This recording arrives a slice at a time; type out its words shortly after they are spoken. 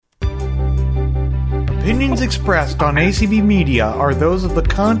opinions expressed on ACB Media are those of the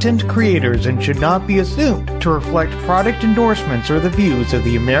content creators and should not be assumed to reflect product endorsements or the views of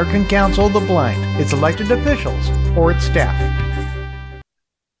the American Council of the Blind, its elected officials, or its staff.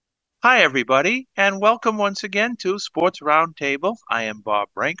 Hi, everybody, and welcome once again to Sports Roundtable. I am Bob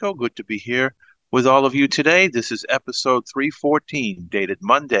Branco. Good to be here with all of you today. This is episode 314, dated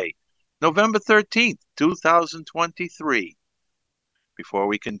Monday, November 13th, 2023. Before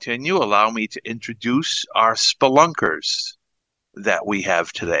we continue, allow me to introduce our spelunkers that we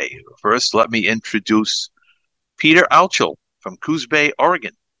have today. First, let me introduce Peter Altschul from Coos Bay,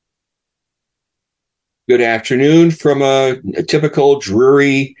 Oregon. Good afternoon from a typical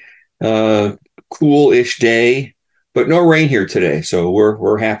dreary, cool-ish day, but no rain here today. So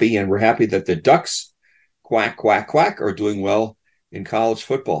we're happy, and we're happy that the Ducks, quack, quack, quack, are doing well in college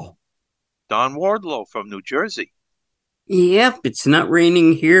football. Don Wardlow from New Jersey. Yep, it's not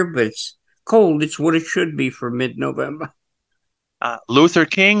raining here, but it's cold. It's what it should be for mid-November. Luther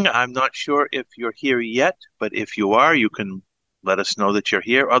King, I'm not sure if you're here yet, but if you are, you can let us know that you're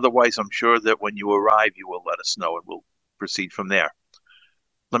here. Otherwise, I'm sure that when you arrive, you will let us know, and we'll proceed from there.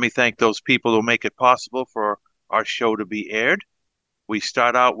 Let me thank those people who make it possible for our show to be aired. We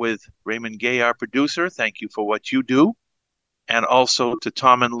start out with Raymond Gay, our producer. Thank you for what you do. And also to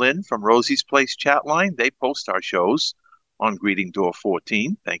Tom and Lynn from Rosie's Place chat line. They post our shows on Greeting Door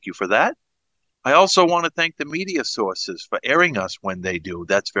 14. Thank you for that. I also want to thank the media sources for airing us when they do.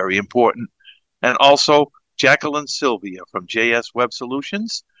 That's very important. And also Jacqueline Sylvia from JS Web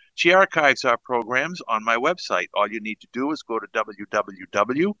Solutions. She archives our programs on my website. All you need to do is go to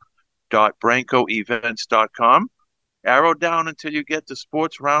www.brancoevents.com, arrow down until you get to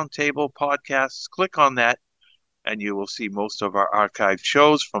Sports Roundtable podcasts. Click on that, and you will see most of our archived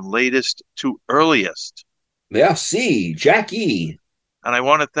shows from latest to earliest. Merci, Jackie. And I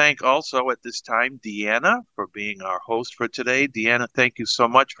want to thank also at this time Deanna for being our host for today. Deanna, thank you so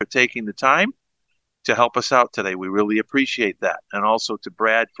much for taking the time to help us out today. We really appreciate that. And also to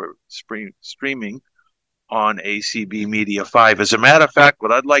Brad for streaming on ACB Media 5. As a matter of fact,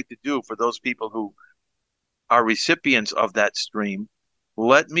 what I'd like to do for those people who are recipients of that stream,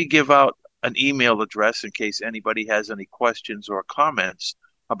 let me give out an email address in case anybody has any questions or comments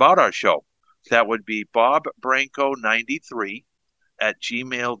about our show. That would be bobbranco93 at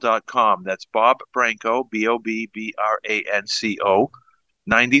gmail.com. That's Bob Branco, BOBBRANCO,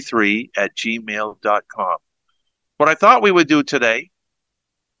 93 at gmail.com. What I thought we would do today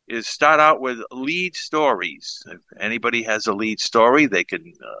is start out with lead stories. If anybody has a lead story, they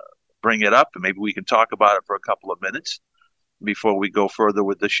can bring it up, and maybe we can talk about it for a couple of minutes before we go further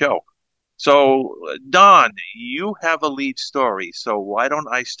with the show. So, Don, you have a lead story, so why don't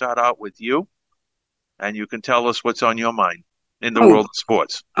I start out with you, and you can tell us what's on your mind in the world of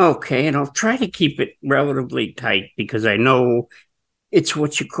sports. Okay, and I'll try to keep it relatively tight because I know it's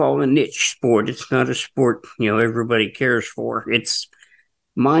what you call a niche sport. It's not a sport, everybody cares for. It's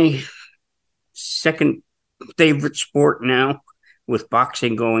my second favorite sport now, with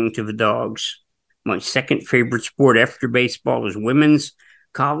boxing going to the dogs. My second favorite sport after baseball is women's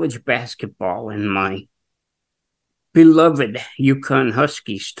college basketball, and my beloved UConn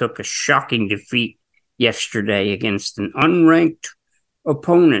Huskies took a shocking defeat yesterday against an unranked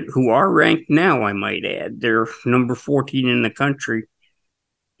opponent who are ranked now, I might add. They're number 14 in the country,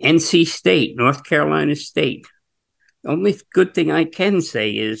 NC State, North Carolina State. The only good thing I can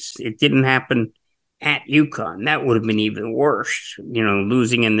say is it didn't happen at UConn. That would have been even worse,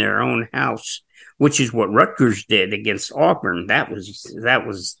 losing in their own house, which is what Rutgers did against Auburn. That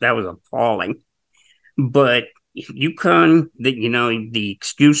was appalling. But UConn, the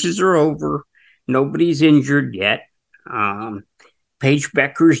excuses are over. Nobody's injured yet. Paige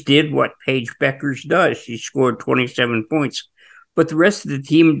Beckers did what Paige Beckers does. She scored 27 points. But the rest of the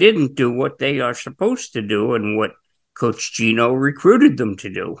team didn't do what they are supposed to do and what Coach Gino recruited them to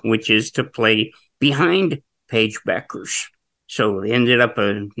do, which is to play behind Paige Beckers. So they ended up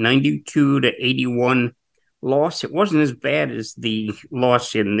a 92-81 loss. It wasn't as bad as the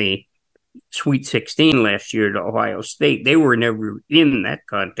loss in the Sweet 16 last year to Ohio State. They were never in that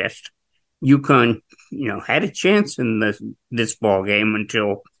contest. UConn, had a chance in this ball game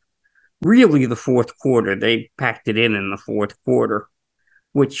until really the fourth quarter. They packed it in the fourth quarter,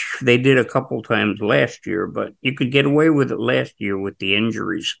 which they did a couple times last year, but you could get away with it last year with the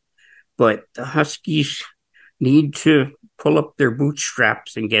injuries. But the Huskies need to pull up their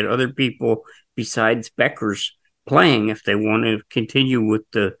bootstraps and get other people besides Beckers playing if they want to continue with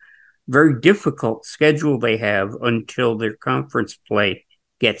the very difficult schedule they have until their conference play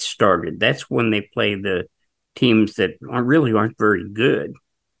gets started. That's when they play the teams that really aren't very good.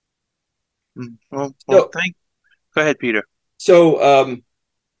 Well, So, go ahead, Peter. so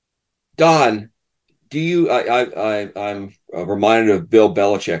Don, do you? I'm reminded of Bill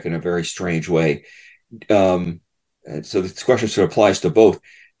Belichick in a very strange way. And so this question sort of applies to both.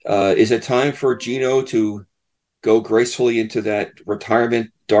 Is it time for Gino to go gracefully into that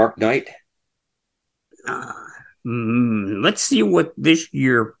retirement dark night? Uh, let's see what this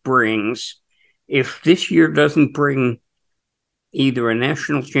year brings. If this year doesn't bring either a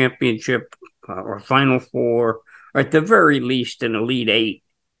national championship or Final Four, or at the very least an Elite Eight,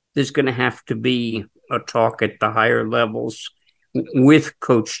 there's going to have to be a talk at the higher levels with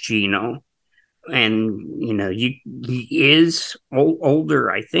Coach Gino. And, he is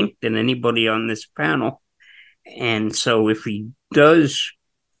older, I think, than anybody on this panel. And so if he does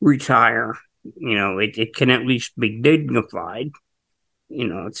retire, it can at least be dignified.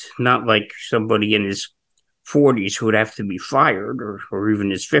 It's not like somebody in his 40s who would have to be fired or even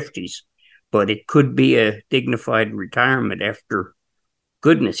his 50s, but it could be a dignified retirement after,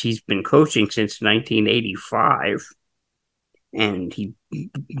 goodness, he's been coaching since 1985, and he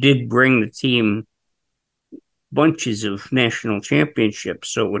did bring the team bunches of national championships,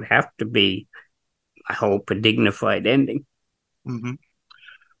 so it would have to be, I hope, a dignified ending. Mm-hmm.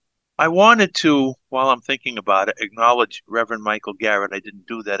 I wanted to, while I'm thinking about it, acknowledge Reverend Michael Garrett. I didn't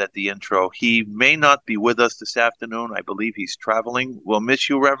do that at the intro. He may not be with us this afternoon. I believe he's traveling. We'll miss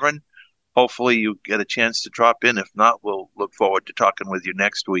you, Reverend. Hopefully you get a chance to drop in. If not, we'll look forward to talking with you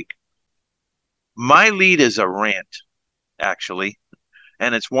next week. My lead is a rant, actually,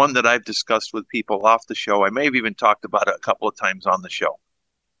 and it's one that I've discussed with people off the show. I may have even talked about it a couple of times on the show.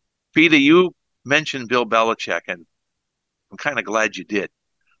 Peter, you mentioned Bill Belichick, and I'm kind of glad you did.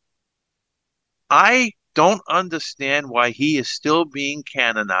 I don't understand why he is still being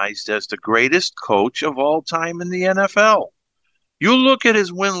canonized as the greatest coach of all time in the NFL. You look at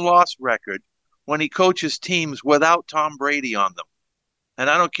his win-loss record when he coaches teams without Tom Brady on them. And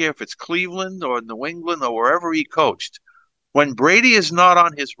I don't care if it's Cleveland or New England or wherever he coached. When Brady is not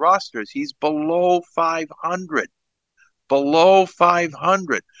on his rosters, he's below 500. Below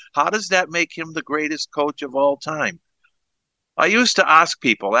 500. How does that make him the greatest coach of all time? I used to ask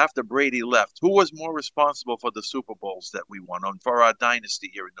people after Brady left, who was more responsible for the Super Bowls that we won and for our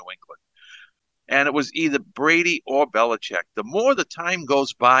dynasty here in New England? And it was either Brady or Belichick. The more the time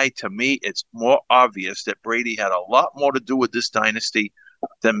goes by, to me, it's more obvious that Brady had a lot more to do with this dynasty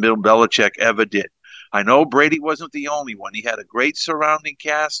than Bill Belichick ever did. I know Brady wasn't the only one. He had a great surrounding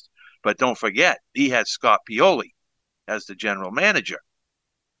cast, but don't forget, he had Scott Pioli as the general manager.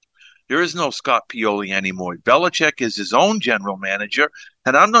 There is no Scott Pioli anymore. Belichick is his own general manager,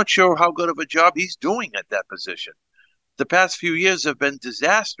 and I'm not sure how good of a job he's doing at that position. The past few years have been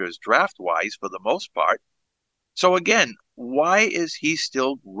disasters draft-wise for the most part. So again, why is he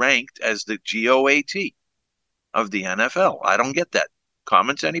still ranked as the GOAT of the NFL? I don't get that.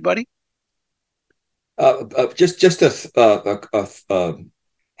 Comments, anybody? Just a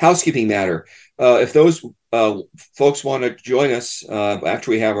housekeeping matter. If those folks want to join us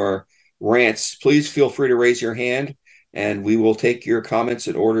after we have our rants, please feel free to raise your hand, and we will take your comments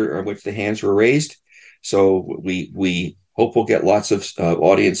in order in which the hands were raised. So we hope we'll get lots of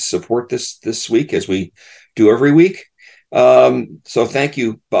audience support this week, as we do every week. So thank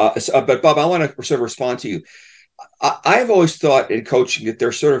you, Bob. But Bob, I want to sort of respond to you. I've always thought in coaching that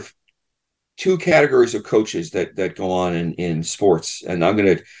there's sort of two categories of coaches that go on in sports, and I'm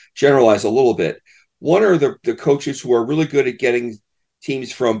going to generalize a little bit. One are the coaches who are really good at getting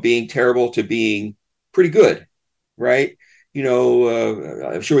teams from being terrible to being pretty good, right?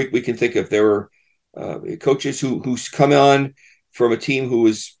 I'm sure we can think of there were coaches who's come on from a team who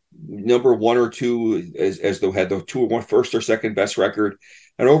was number one or two as they had the two or one first or second best record,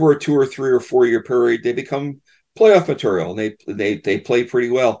 and over a 2 or 3 or 4 year period they become playoff material and they play pretty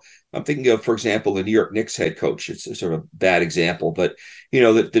well. I'm thinking of, for example, the New York Knicks head coach. It's a sort of bad example, but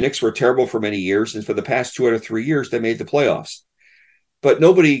the Knicks were terrible for many years, and for the past 2 out of 3 years they made the playoffs. But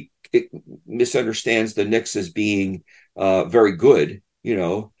nobody misunderstands the Knicks as being very good,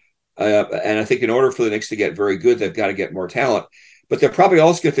 and I think in order for the Knicks to get very good, they've got to get more talent. But they'll probably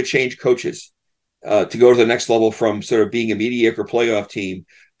also get to change coaches to go to the next level from sort of being a mediocre playoff team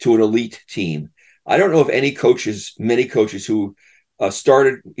to an elite team. I don't know of many coaches who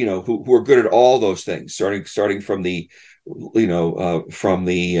started, who are good at all those things, starting from the,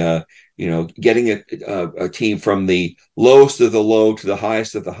 getting a team from the lowest of the low to the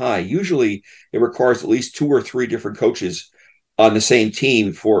highest of the high. Usually it requires at least 2 or 3 different coaches on the same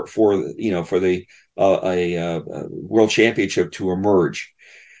team for the world championship to emerge.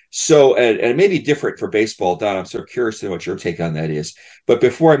 So, and it may be different for baseball, Don. I'm sort of curious to know what your take on that is. But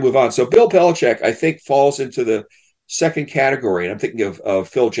before I move on, so Bill Belichick, I think, falls into the second category, and I'm thinking of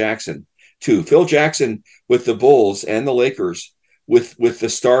Phil Jackson too. Phil Jackson with the Bulls and the Lakers, with the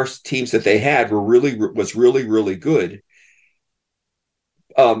star teams that they had, was really good.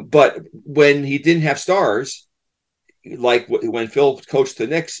 But when he didn't have stars, like when Phil coached the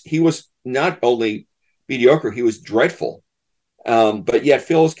Knicks, he was not only mediocre, he was dreadful. But yet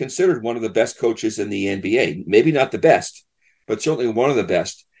Phil is considered one of the best coaches in the NBA. Maybe not the best, but certainly one of the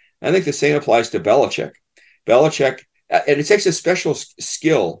best. I think the same applies to Belichick. Belichick, and it takes a special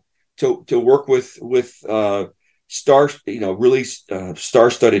skill to work with really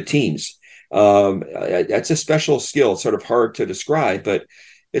star-studded teams. That's a special skill. It's sort of hard to describe, but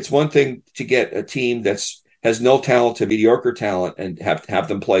it's one thing to get a team has no talent to mediocre talent and have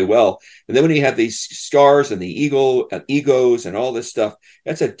them play well. And then when you have these stars and the egos and all this stuff,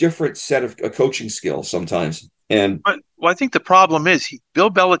 that's a different set of coaching skills sometimes. And I think the problem is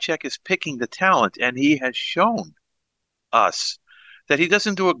Bill Belichick is picking the talent, and he has shown us that he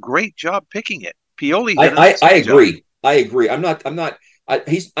doesn't do a great job picking it. Pioli did I agree. Job. I agree. I don't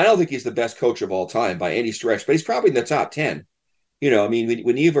think he's the best coach of all time by any stretch, but he's probably in the top 10. I mean,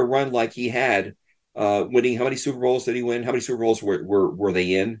 when you have a run like he had, winning, how many Super Bowls did he win? How many Super Bowls were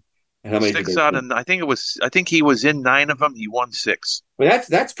they in? And how many? 6 out, and I think he was in 9 of them. He won 6. Well,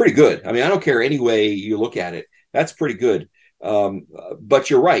 that's pretty good. I mean, I don't care any way you look at it. That's pretty good. But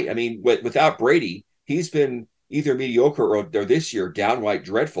you're right. I mean, without Brady, he's been either mediocre or this year downright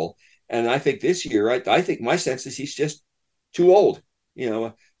dreadful. And I think this year, I think my sense is he's just too old.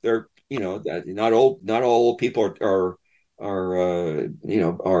 They're not old. Not all old people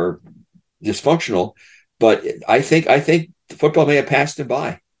are dysfunctional, but I think football may have passed him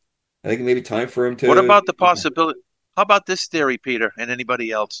by. I think it may be time for him to. What about the possibility? How about this theory, Peter, and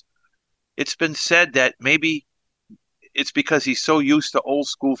anybody else? It's been said that maybe it's because he's so used to old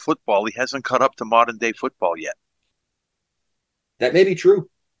school football, he hasn't caught up to modern day football yet. That may be true.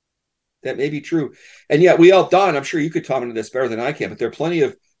 That may be true. And yet Don, I'm sure you could comment on this better than I can, but there are plenty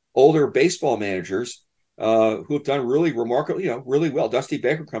of older baseball managers who have done really remarkably, really well. Dusty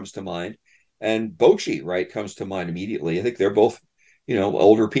Baker comes to mind, and Bochy, right, comes to mind immediately. I think they're both,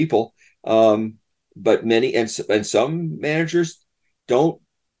 older people. But many and some managers don't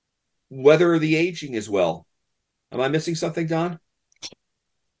weather the aging as well. Am I missing something, Don?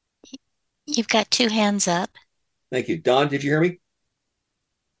 You've got 2 hands up. Thank you. Don, did you hear me?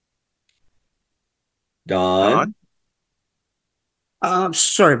 Don?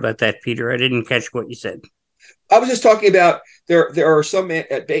 Sorry about that, Peter. I didn't catch what you said. I was just talking about there are some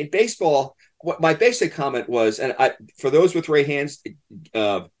baseball. What my basic comment was, and for those with raised hands,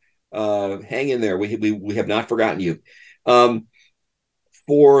 hang in there. We have not forgotten you. In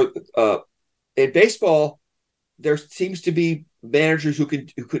baseball, there seems to be managers who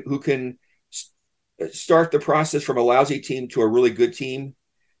can start the process from a lousy team to a really good team,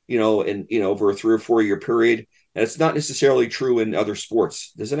 over a 3 or 4 year period. And it's not necessarily true in other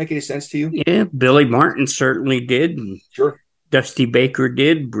sports. Does that make any sense to you? Yeah, Billy Martin certainly did. Sure. Dusty Baker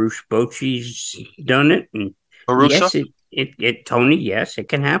did. Bruce Bochy's done it. And yes, Tony, yes, it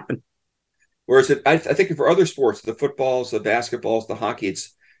can happen. Whereas I think for other sports, the footballs, the basketballs, the hockey,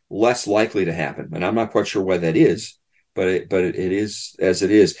 it's less likely to happen. And I'm not quite sure why that is, but it is as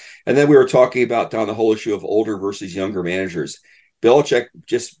it is. And then we were talking about, Don, the whole issue of older versus younger managers. Belichick,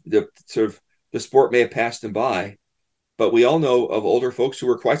 the sport may have passed him by, but we all know of older folks who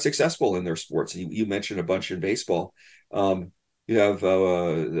were quite successful in their sports. You mentioned a bunch in baseball. You have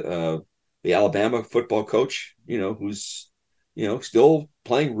the Alabama football coach, who's, still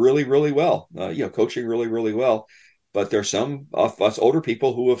playing really, really well, coaching really, really well. But there's some of us older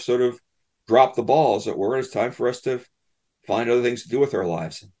people who have sort of dropped the balls that it's time for us to find other things to do with our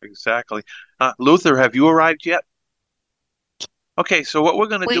lives. Exactly. Luther, have you arrived yet? Okay, so what we're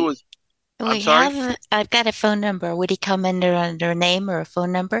going to do is... I've got a phone number. Would he come under a name or a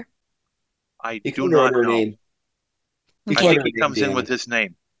phone number? I do not know. Name. I think he comes in with his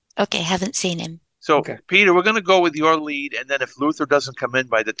name. Okay, haven't seen him. So, okay. Peter, we're going to go with your lead, and then if Luther doesn't come in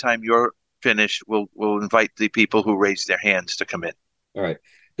by the time you're finished, we'll invite the people who raised their hands to come in. All right.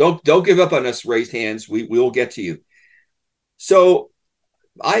 Don't give up on us, raised hands. We will get to you. So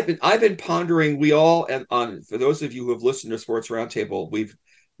I've been pondering. For those of you who have listened to Sports Roundtable, we've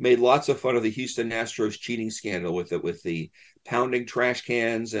made lots of fun of the Houston Astros cheating scandal with the pounding trash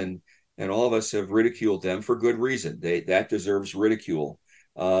cans, and all of us have ridiculed them for good reason. That deserves ridicule.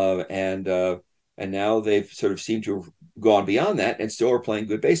 And now they've sort of seemed to have gone beyond that and still are playing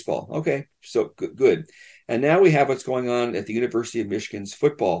good baseball. Okay, so good. And now we have what's going on at the University of Michigan's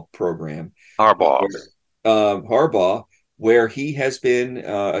football program. Harbaugh. Harbaugh, where he has been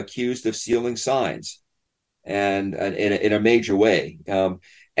accused of stealing signs, and in a major way. And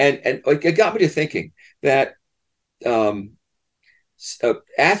like, it got me to thinking that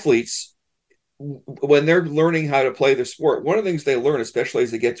athletes, when they're learning how to play the sport, one of the things they learn, especially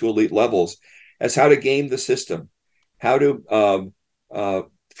as they get to elite levels, is how to game the system, how to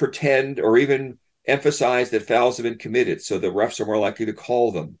pretend or even emphasize that fouls have been committed, so the refs are more likely to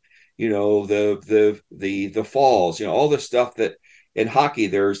call them. The falls, all the stuff that in hockey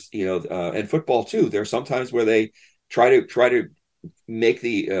there's, and football too. There's sometimes where they try to make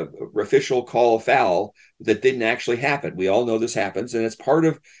the official call a foul that didn't actually happen. We all know this happens, and it's part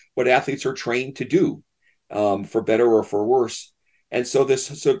of what athletes are trained to do, for better or for worse. And so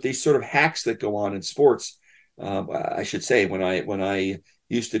these sort of hacks that go on in sports, I should say, when I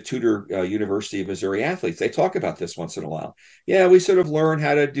used to tutor University of Missouri athletes, they talk about this once in a while. Yeah, we sort of learn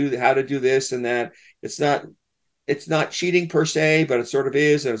how to do this and that. It's not cheating per se, but it sort of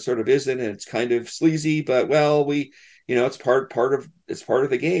is, and it sort of isn't, and it's kind of sleazy. But it's part of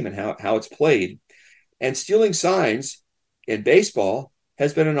the game and how it's played. And stealing signs in baseball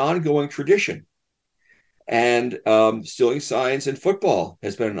has been an ongoing tradition, and stealing signs in football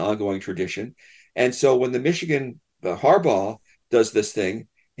has been an ongoing tradition. And so when the Michigan Harbaugh does this thing,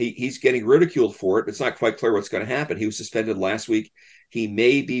 he's getting ridiculed for it. It's not quite clear what's going to happen. He was suspended last week. He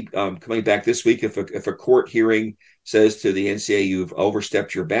may be coming back this week if a court hearing says to the NCAA, you've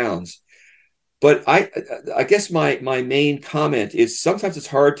overstepped your bounds. But I guess my main comment is sometimes it's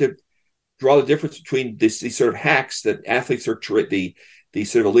hard to draw the difference between these sort of hacks that athletes are the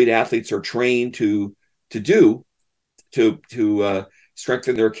sort of elite athletes are trained to do to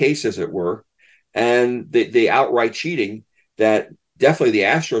strengthen their case, as it were, and the outright cheating that definitely the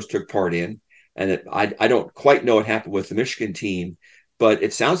Astros took part in. And I don't quite know what happened with the Michigan team, but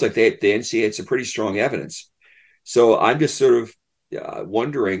it sounds like the NCAA had some pretty strong evidence. So I'm just sort of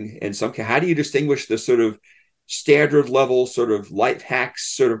wondering, how do you distinguish the sort of standard level sort of life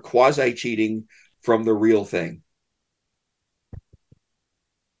hacks, sort of quasi cheating from the real thing?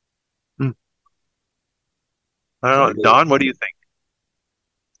 I don't know. Don, what do you think?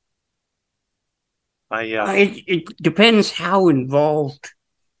 It depends how involved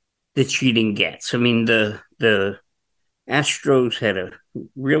the cheating gets. I mean, the Astros had a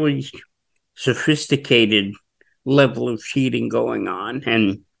really sophisticated level of cheating going on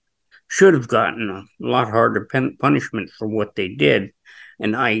and should have gotten a lot harder punishment for what they did.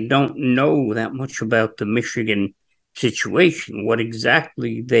 And I don't know that much about the Michigan situation, what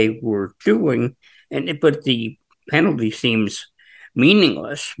exactly they were doing, but the penalty seems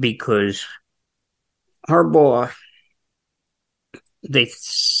meaningless because Harbaugh, they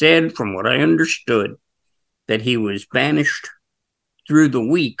said, from what I understood, that he was banished through the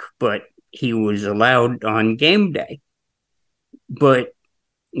week, but he was allowed on game day. But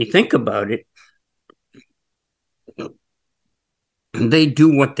you think about it, they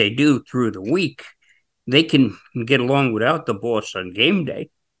do what they do through the week. They can get along without the boss on game day.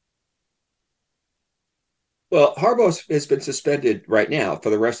 Well, Harbaugh has been suspended right now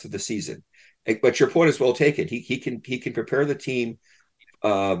for the rest of the season. But your point is well taken. He can prepare the team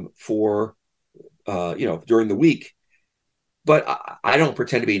for during the week. But I don't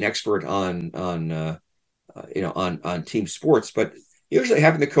pretend to be an expert on team sports. But usually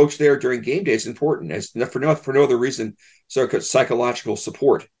having the coach there during game day is important, as for no other reason, so psychological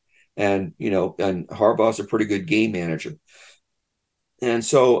support. And Harbaugh's a pretty good game manager. And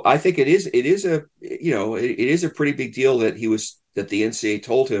so I think it is a pretty big deal that the NCAA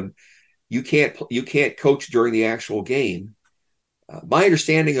told him you can't coach during the actual game. My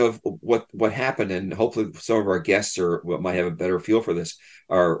understanding of what happened, and hopefully some of our guests might have a better feel for this,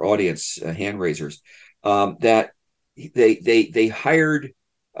 our audience hand raisers, that they hired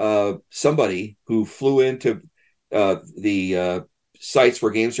somebody who flew into the sites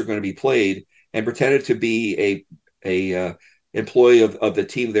where games are going to be played and pretended to be a employee of the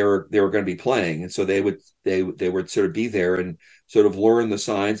team they were going to be playing, and so they would sort of be there and sort of learn the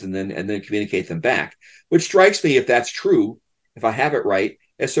signs and then communicate them back, which strikes me, if that's true, if I have it right,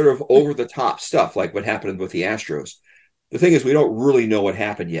 as sort of over the top stuff like what happened with the Astros. The thing is, we don't really know what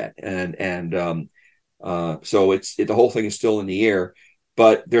happened yet, and so the whole thing is still in the air.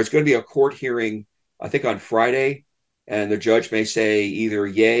 But there's going to be a court hearing, I think, on Friday, and the judge may say either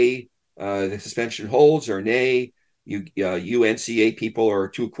yay, the suspension holds, or nay, you NCAA people are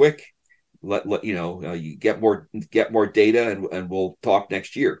too quick. You get more data, and we'll talk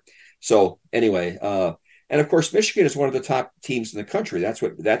next year. So anyway, and of course, Michigan is one of the top teams in the country.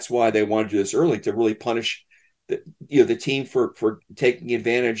 That's why they wanted to do this early, to really punish the team for taking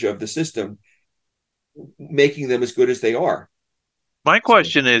advantage of the system, making them as good as they are. My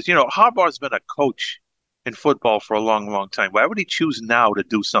question is, Harbaugh's been a coach in football for a long, long time. Why would he choose now to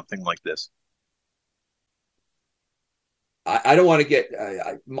do something like this? I don't want to get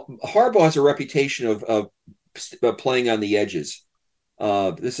Harbaugh has a reputation of playing on the edges.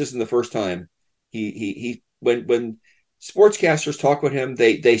 This isn't the first time he when sportscasters talk with him,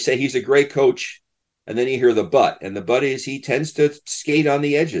 they say he's a great coach, and then you hear the but, and the but is he tends to skate on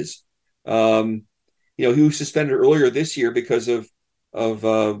the edges. He was suspended earlier this year because of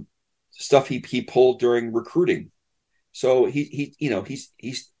stuff he pulled during recruiting. So he's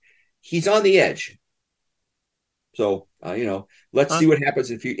on the edge. So let's see what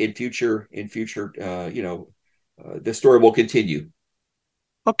happens in future. The story will continue.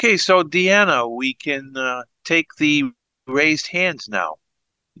 Okay, so Deanna, we can take the raised hands now.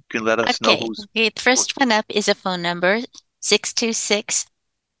 You can let us know who's. Okay, the first one up is a phone number 626-3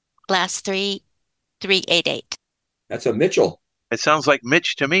 388. That's a Mitchell. It sounds like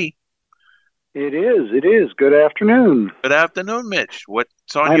Mitch to me. It is. Good afternoon. Good afternoon, Mitch.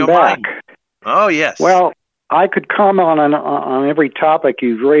 What's on I'm your back. mind? Oh, yes. Well, I could comment on every topic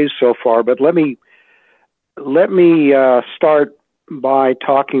you've raised so far, but let me start by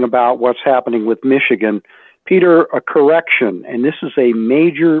talking about what's happening with Michigan. Peter, a correction, and this is a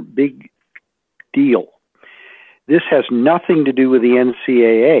major, big deal. This has nothing to do with the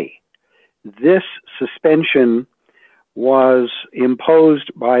NCAA. This suspension was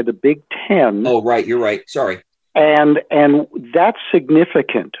imposed by the Big Ten. Oh, right. You're right. Sorry. And that's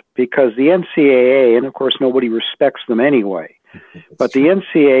significant because the NCAA, and of course nobody respects them anyway, but the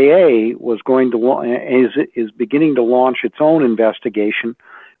NCAA was going to is beginning to launch its own investigation,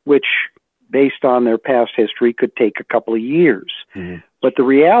 which, based on their past history, could take a couple of years. Mm-hmm. But the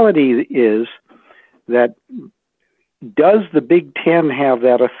reality is that does the Big Ten have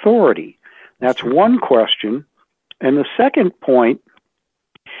that authority? That's one question. And the second point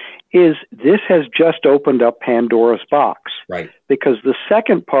is this has just opened up Pandora's box. Right. Because the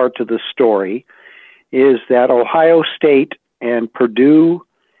second part to the story is that Ohio State and Purdue,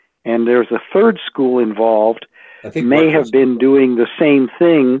 and there's a third school involved, may have been doing the same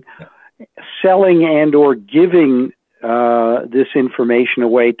thing, selling and or giving this information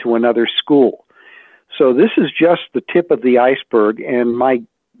away to another school. So this is just the tip of the iceberg, and my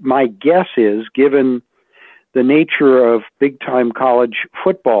guess is, given the nature of big-time college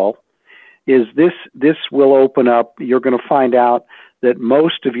football, is this will open up. You're going to find out that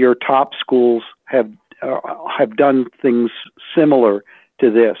most of your top schools have done things similar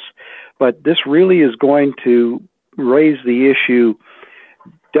to this. But this really is going to raise the issue,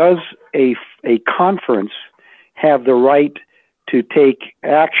 does a conference have the right to take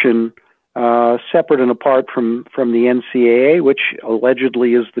action separate and apart from the NCAA, which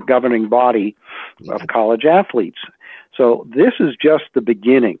allegedly is the governing body of college athletes? So this is just the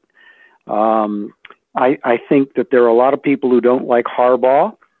beginning. I think that there are a lot of people who don't like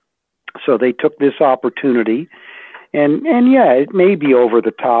Harbaugh, so they took this opportunity. And yeah, it may be over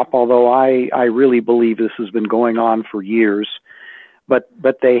the top, although I really believe this has been going on for years. But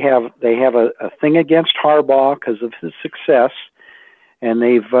they have a thing against Harbaugh because of his success, and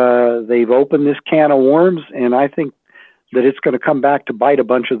they've opened this can of worms, and I think that it's going to come back to bite a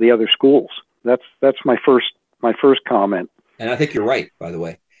bunch of the other schools. That's my first comment. And I think you're right, by the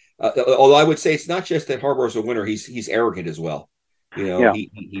way. Although I would say it's not just that Harbaugh's a winner; he's arrogant as well.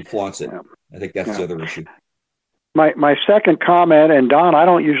 He flaunts it. Yeah. I think that's the other issue. My second comment, and Don, I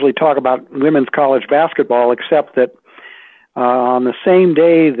don't usually talk about women's college basketball, except that on the same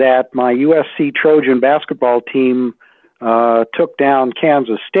day that my USC Trojan basketball team took down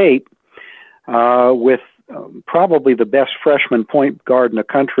Kansas State with probably the best freshman point guard in the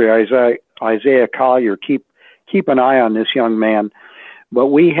country, Isaiah Collier. Keep an eye on this young man. But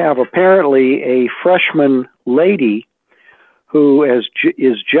we have apparently a freshman lady who is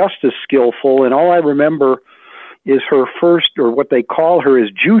just as skillful, and all I remember is her first, or what they call her, is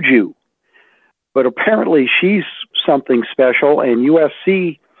Juju. But apparently she's something special, and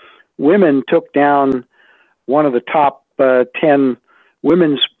USC women took down one of the top 10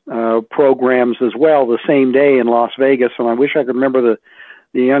 women's programs as well the same day in Las Vegas, and I wish I could remember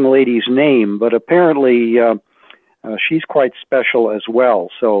the young lady's name, but apparently she's quite special as well.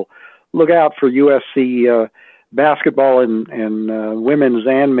 So look out for USC basketball and women's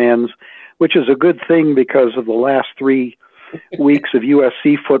and men's, which is a good thing because of the last 3 weeks of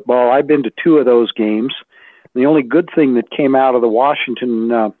USC football. I've been to 2 of those games. The only good thing that came out of the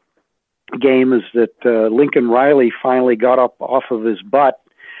Washington game is that Lincoln Riley finally got up off of his butt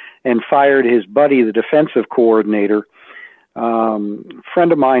and fired his buddy, the defensive coordinator. A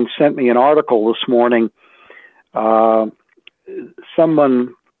friend of mine sent me an article this morning. The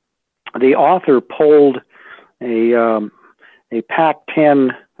author polled a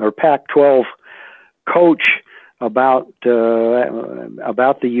Pac-10 or Pac-12 coach about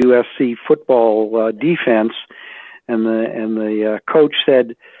the USC football defense, and the coach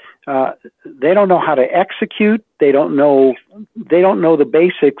said they don't know how to execute. They don't know the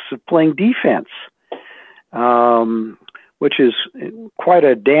basics of playing defense, which is quite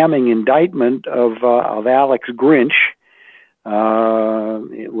a damning indictment of Alex Grinch.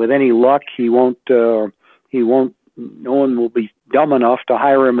 With any luck, he won't. No one will be dumb enough to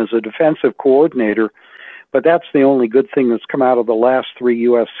hire him as a defensive coordinator. But that's the only good thing that's come out of the last 3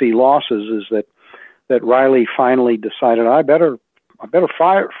 USC losses, is that Riley finally decided, I better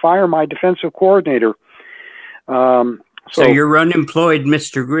fire my defensive coordinator. So you're unemployed,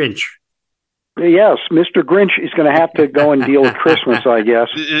 Mr. Grinch. Yes, Mr. Grinch is going to have to go and deal with Christmas, I guess.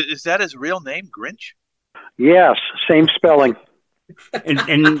 Is that his real name, Grinch? Yes, same spelling.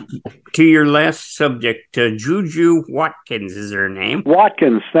 And to your last subject, Juju Watkins is her name.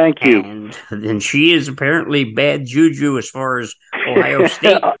 Watkins, thank you. And she is apparently bad juju as far as Ohio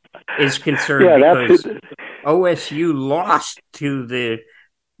State is concerned, because OSU lost to the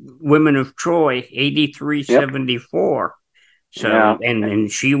women of Troy 83-74. Yep. So and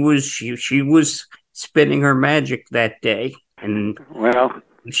she was spinning her magic that day, and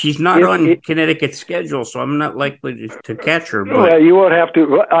she's not on Connecticut's schedule, so I'm not likely to catch her. But well, you won't have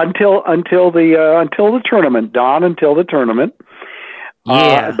to until the tournament, Don. Until the tournament.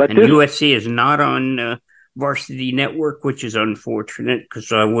 Yeah, but USC is not on Varsity Network, which is unfortunate,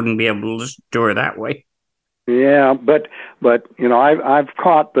 because I wouldn't be able to listen to her that way. Yeah, but I've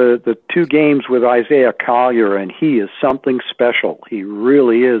caught the 2 games with Isaiah Collier, and he is something special. He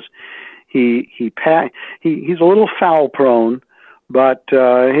really is. He's a little foul prone, but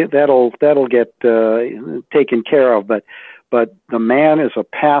that'll get taken care of. But the man is a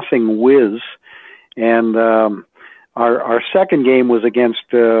passing whiz, and our second game was against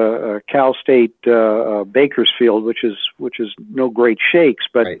Cal State Bakersfield, which is no great shakes,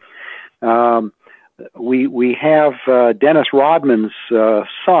 but right. We have Dennis Rodman's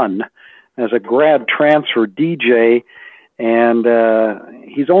son as a grad transfer, DJ, and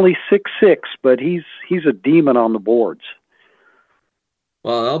he's only 6'6", but he's a demon on the boards.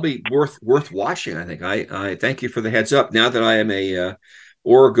 Well, that'll be worth watching, I think. I thank you for the heads up. Now that I am a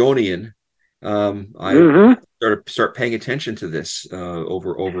Oregonian, I start paying attention to this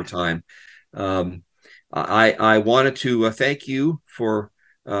over time. I wanted to thank you for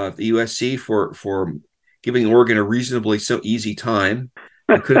the USC for giving Oregon a reasonably easy time.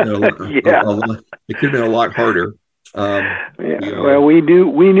 It could have been it could have been a lot harder. Well, we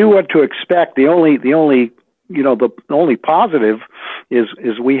knew what to expect. The only positive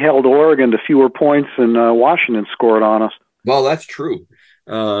is we held Oregon to fewer points than Washington scored on us. Well, that's true.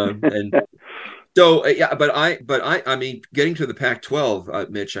 And so but I mean, getting to the Pac-12,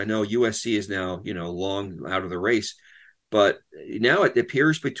 Mitch, I know USC is now long out of the race. But now it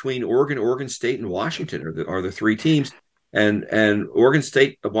appears between Oregon State, and Washington are the 3 teams, and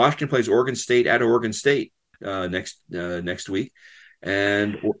Washington plays Oregon State at Oregon State next week,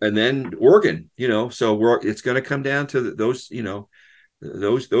 and then Oregon. So it's going to come down to those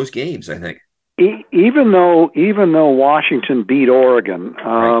games, I think. Even though Washington beat Oregon,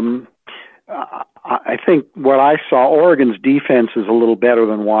 right. I think what I saw, Oregon's defense is a little better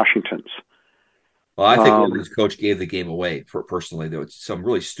than Washington's. Well, I think Oregon's coach gave the game away. Personally, there was some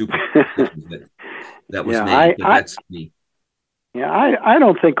really stupid that was made. That's me. Yeah, I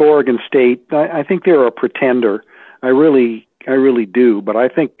don't think Oregon State. I think they're a pretender. I really do. But I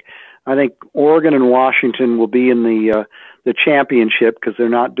think Oregon and Washington will be in the championship, because they're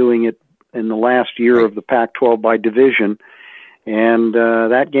not doing it in the last year of the Pac-12 by division, and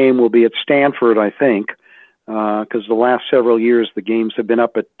that game will be at Stanford, I think. Because the last several years the games have been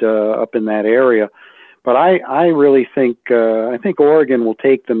up in that area, but I really think Oregon will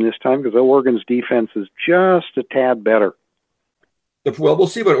take them this time, because Oregon's defense is just a tad better. Well, we'll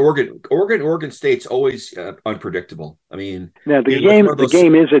see about Oregon. Oregon State's always unpredictable. I mean, the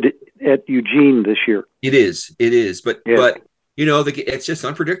game is at Eugene this year. It is, but it's just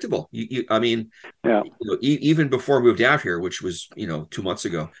unpredictable. Even before I moved out here, which was 2 months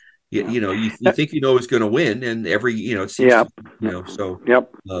ago. You think who's going to win, and every it seems so.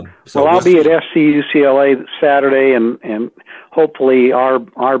 Yep. So I'll be at FC UCLA Saturday, and hopefully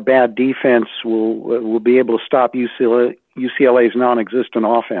our bad defense will be able to stop UCLA's non-existent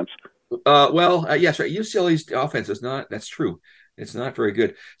offense. Yes, right. UCLA's offense is not. That's true. It's not very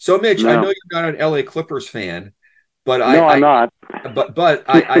good. So, Mitch, I No. know you're not an LA Clippers fan, but No, I'm not.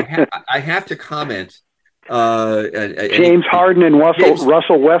 I have to comment. James Harden and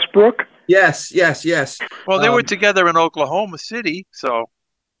Russell Westbrook. Yes. Well, they were together in Oklahoma City, so.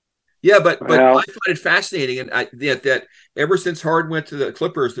 Yeah, but Well, I find it fascinating, and that ever since Harden went to the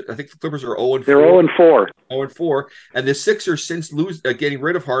Clippers, I think the Clippers are 0-4. They're 0-4. 0-4, and the Sixers, since getting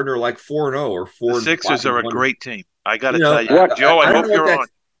rid of Harden, are like 4-0 or 4. The Sixers are a great team. I got to tell you, Joe. I hope you're on.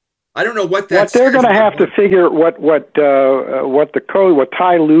 I don't know what that. What they're going to have to figure what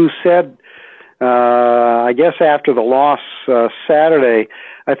Ty Lue said. I guess after the loss Saturday,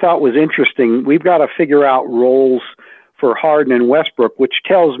 I thought was interesting. We've got to figure out roles for Harden and Westbrook, which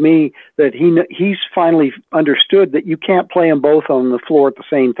tells me that he's finally understood that you can't play them both on the floor at the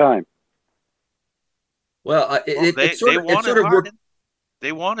same time. Well, they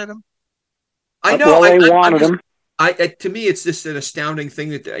wanted him. I know. They wanted him. To me, it's just an astounding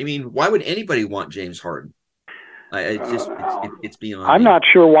thing why would anybody want James Harden? It's beyond. I'm not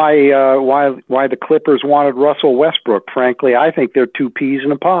sure why the Clippers wanted Russell Westbrook. Frankly, I think they're two peas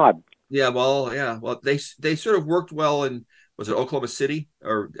in a pod. Well, they sort of worked well in, was it Oklahoma City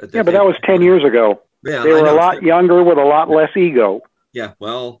but that was 10 years ago. Yeah, they were a lot younger with a lot less ego. Yeah,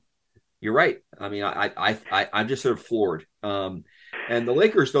 well, you're right. I mean, I'm just sort of floored. And the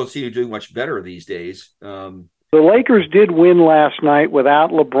Lakers don't seem to do much better these days. The Lakers did win last night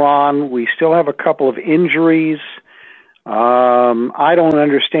without LeBron. We still have a couple of injuries. I don't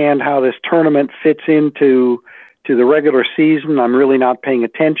understand how this tournament fits into the regular season. I'm really not paying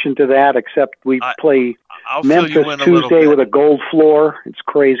attention to that, except we play Memphis Tuesday with a gold floor. It's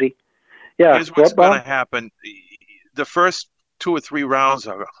crazy. Yeah. Here's what's going to happen. The first 2 or 3 rounds,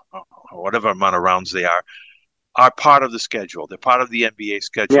 or whatever amount of rounds they are part of the schedule. They're part of the NBA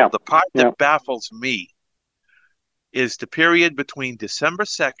schedule. Yeah. The part that baffles me is the period between December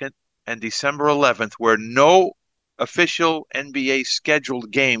 2nd and December 11th, where no official NBA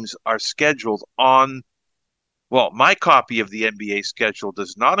scheduled games are scheduled on. Well, my copy of the NBA schedule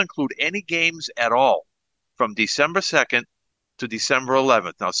does not include any games at all from December 2nd to December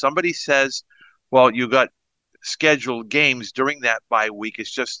 11th. Now, somebody says, well, you got scheduled games during that bye week. It's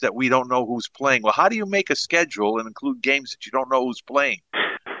just that we don't know who's playing. Well, how do you make a schedule and include games that you don't know who's playing?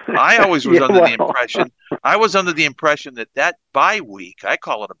 I always was under the impression that bye week, I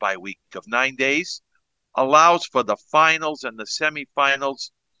call it a bye week of 9 days, allows for the finals and the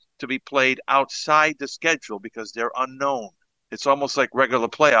semifinals to be played outside the schedule because they're unknown. It's almost like regular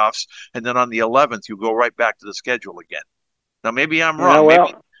playoffs, and then on the 11th you go right back to the schedule again. Now maybe I'm wrong.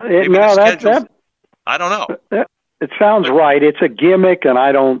 I don't know. It sounds right. It's a gimmick, and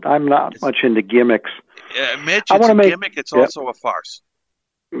I'm not much into gimmicks. Mitch, it's a gimmick. It's also a farce.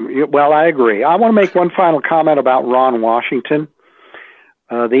 Well, I agree. I want to make one final comment about Ron Washington.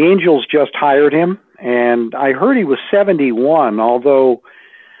 The Angels just hired him, and I heard he was 71, although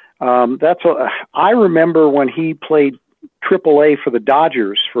I remember when he played AAA for the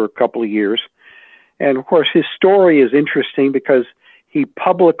Dodgers for a couple of years. And, of course, his story is interesting because he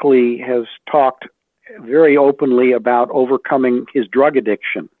publicly has talked very openly about overcoming his drug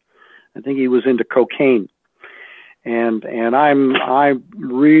addiction. I think he was into cocaine. And I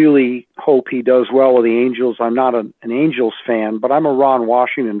really hope he does well with the Angels. I'm not an Angels fan, but I'm a Ron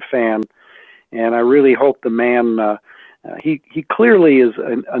Washington fan. And I really hope the man, he clearly is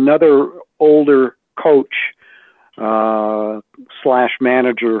another older coach /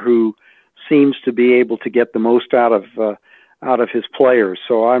 manager who seems to be able to get the most out of his players.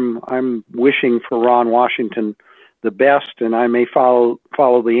 So I'm wishing for Ron Washington the best, and I may follow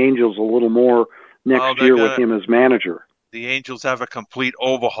the Angels a little more next year with him as manager. The Angels have a complete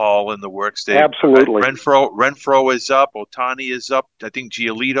overhaul in the works. Absolutely. Renfroe is up. Ohtani is up. I think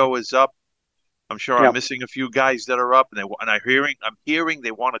Giolito is up. I'm sure I'm missing a few guys that are up, and I'm hearing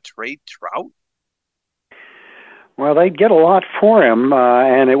they want to trade Trout. Well, they'd get a lot for him,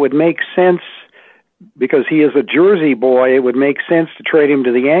 and it would make sense because he is a Jersey boy. It would make sense to trade him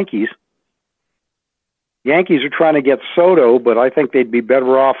to the Yankees. Yankees are trying to get Soto, but I think they'd be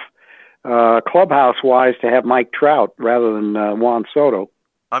better off clubhouse-wise to have Mike Trout rather than Juan Soto.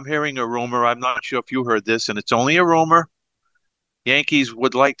 I'm hearing a rumor. I'm not sure if you heard this, and it's only a rumor. Yankees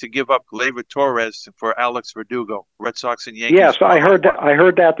would like to give up Gleyber Torres for Alex Verdugo. Red Sox and Yankees. Yes, I heard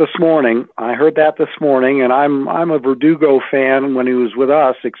that this morning. And I'm a Verdugo fan when he was with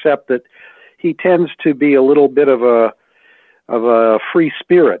us, except that he tends to be a little bit of a free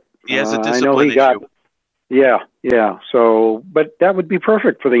spirit. He has a discipline issue. Yeah. So, but that would be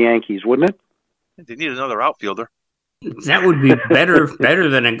perfect for the Yankees, wouldn't it? They need another outfielder. That would be better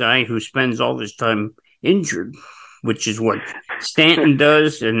than a guy who spends all his time injured. which is what Stanton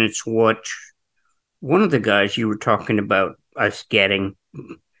does, and it's what one of the guys you were talking about us getting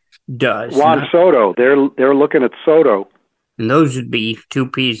does. Juan Soto. They're looking at Soto. And those would be two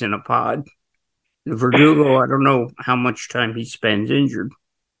peas in a pod. Verdugo, I don't know how much time he spends injured.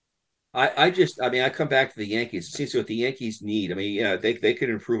 I come back to the Yankees. It seems what the Yankees need. I mean, yeah, they could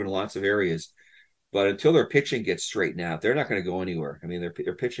improve in lots of areas, but until their pitching gets straightened out, they're not going to go anywhere. I mean, their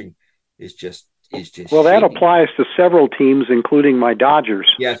pitching is just well, that applies to several teams, including my Dodgers.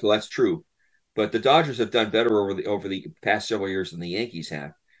 Yes, well, that's true, but the Dodgers have done better over the past several years than the Yankees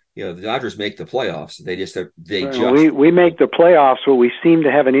have. You know, the Dodgers make the playoffs. We make the playoffs, but we seem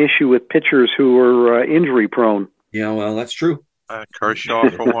to have an issue with pitchers who are injury prone. Yeah, well, that's true. Kershaw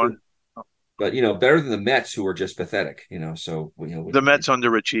for one. But, better than the Mets, who are just pathetic, so, the Mets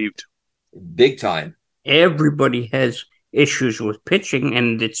underachieved. Big time. Everybody has issues with pitching,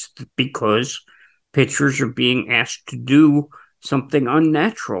 and it's because pitchers are being asked to do something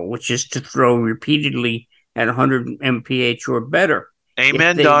unnatural, which is to throw repeatedly at 100 mph or better.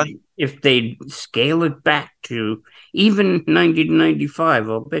 Amen, Don. If they scale it back to even 90 to 95,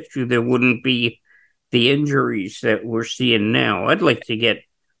 I'll bet you there wouldn't be the injuries that we're seeing now. I'd like to get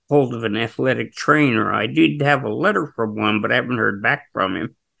hold of an athletic trainer. I did have a letter from one, but I haven't heard back from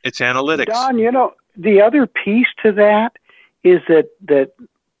him. It's analytics. Don, the other piece to that is that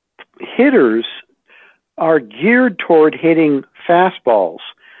hitters are geared toward hitting fastballs.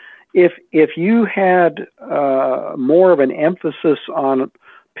 If you had more of an emphasis on a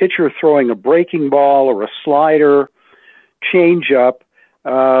pitcher throwing a breaking ball or a slider, changeup,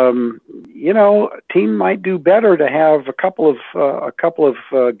 a team might do better to have a couple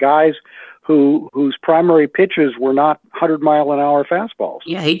of guys whose primary pitches were not 100-mile-an-hour fastballs.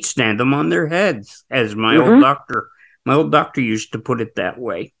 Yeah, he'd stand them on their heads, as my old doctor used to put it that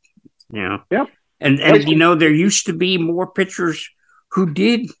way. Yeah. Yep. And there used to be more pitchers who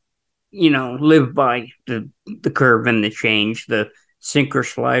did, live by the curve and the change, the sinker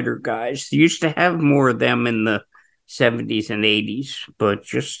slider guys. They used to have more of them in the 70s and 80s, but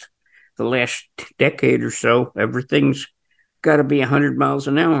just the last decade or so, everything's got to be 100 miles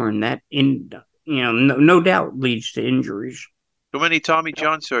an hour, and that, no doubt leads to injuries. Too many Tommy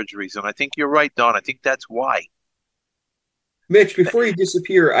John surgeries, and I think you're right, Don. I think that's why. Mitch, before you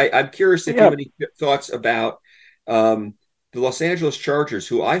disappear, I'm curious if you have any thoughts about the Los Angeles Chargers,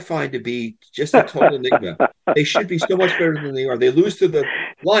 who I find to be just a total enigma. They should be so much better than they are. They lose to the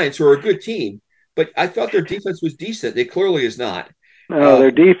Lions, who are a good team, but I thought their defense was decent. It clearly is not. No,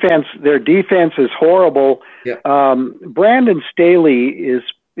 their defense is horrible. Yeah. Brandon Staley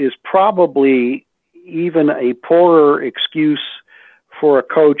is probably even a poorer excuse for a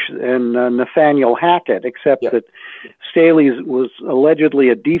coach than Nathaniel Hackett, except that Staley was allegedly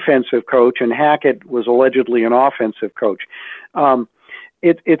a defensive coach and Hackett was allegedly an offensive coach.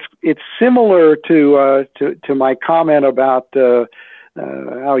 It's similar to my comment about how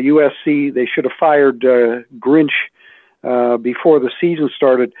USC, they should have fired Grinch before the season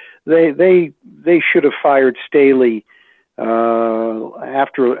started. They should have fired Staley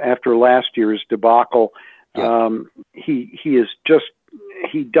after last year's debacle.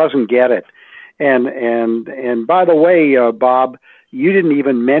 He doesn't get it. And by the way, Bob, you didn't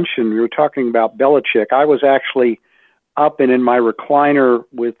even mention, we were talking about Belichick. I was actually up and in my recliner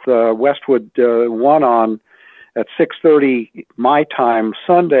with Westwood One on at 6:30 my time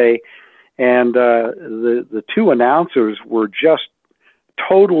Sunday, and the two announcers were just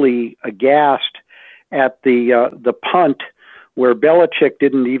totally aghast at the punt where Belichick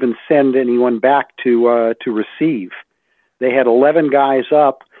didn't even send anyone back to receive. They had 11 guys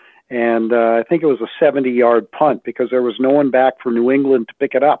up, and I think it was a 70-yard punt because there was no one back for New England to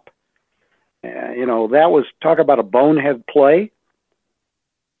pick it up. That was, talk about a bonehead play.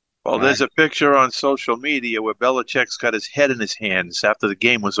 Well, there's a picture on social media where Belichick's got his head in his hands after the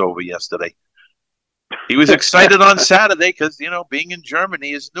game was over yesterday. He was excited on Saturday because, being in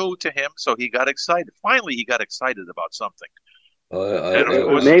Germany is new to him, so he got excited. Finally, he got excited about something.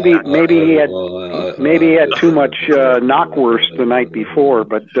 Maybe he had too much knockwurst the night before,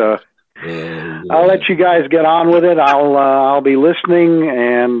 but I'll let you guys get on with it. I'll be listening,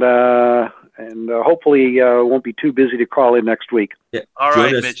 and hopefully won't be too busy to call in next week. Yeah. All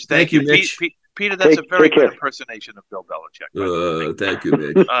right, Mitch. Thank you, Mitch. Peter, that's a very good impersonation of Bill Belichick. Thank you,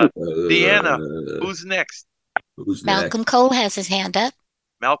 Mitch. Deanna, who's next? Malcolm Cole has his hand up.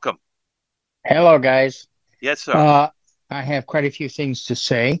 Malcolm. Hello, guys. Yes, sir. I have quite a few things to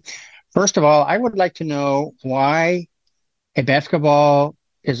say. First of all, I would like to know why a basketball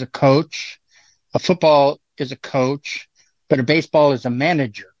is a coach, a football is a coach, but a baseball is a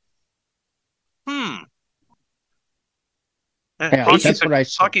manager. Yeah, that's what I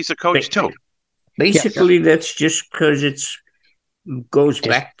said. Hockey's a coach too. Basically, that's just because it's goes Just-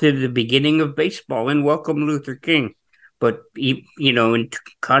 back to the beginning of baseball and welcome Luther King. But in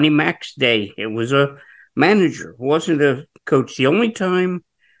Connie Mack's day, it was a manager, wasn't a coach. The only time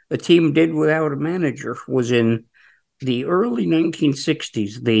a team did without a manager was in the early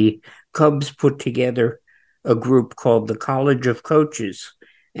 1960s. The Cubs put together a group called the College of Coaches,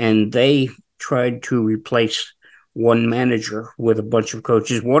 and they tried to replace one manager with a bunch of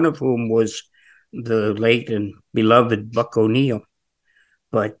coaches, one of whom was the late and beloved Buck O'Neill.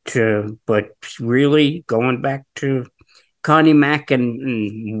 But really, going back to Connie Mack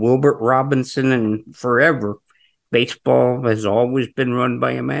and Wilbert Robinson and forever, baseball has always been run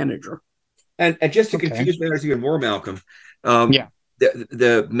by a manager. And just to confuse matters even more, Malcolm,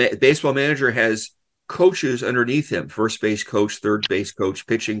 the baseball manager has coaches underneath him: first base coach, third base coach,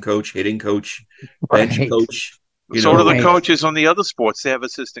 pitching coach, hitting coach, bench coach. So do the coaches on the other sports. They have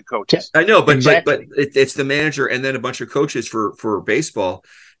assistant coaches. I know, but Exactly. but it's the manager and then a bunch of coaches for baseball.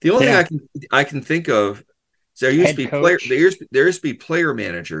 The only thing I can think of is there used to be there used to be player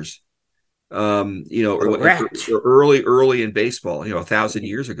managers. Early in baseball, 1,000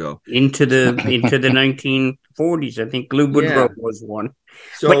 years ago, into the 1940s. I think Lou Woodrow was one.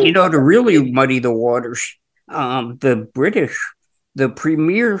 So, but to really muddy the waters, the British, the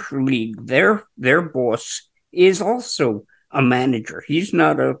Premier League, their boss is also a manager. He's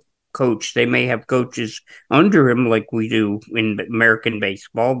not a coach. They may have coaches under him like we do in American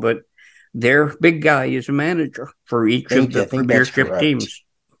baseball, but their big guy is a manager for each of the Premiership teams.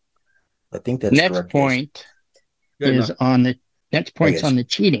 I think that's next point is on the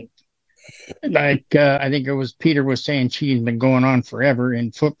cheating. Like I think it was Peter was saying, cheating's been going on forever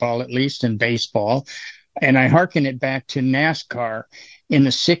in football, at least in baseball, and I hearken it back to NASCAR in the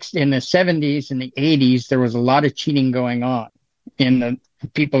 70s and the 80s. There was a lot of cheating going on, and the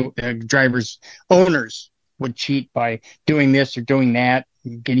people, drivers, owners would cheat by doing this or doing that,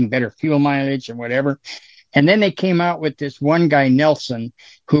 getting better fuel mileage and whatever. And then they came out with this one guy, Nelson,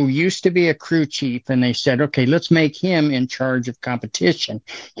 who used to be a crew chief. And they said, okay, let's make him in charge of competition.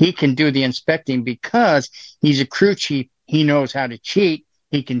 He can do the inspecting because he's a crew chief. He knows how to cheat.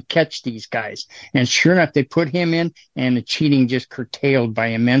 He can catch these guys. And sure enough, they put him in, and the cheating just curtailed by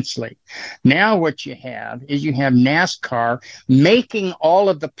immensely. Now what you have is you have NASCAR making all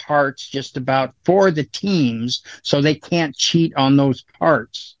of the parts just about for the teams so they can't cheat on those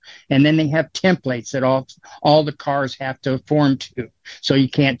parts. And then they have templates that all the cars have to conform to, so you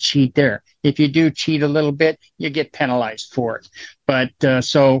can't cheat there. If you do cheat a little bit, you get penalized for it. But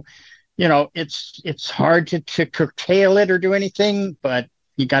it's hard to curtail it or do anything, but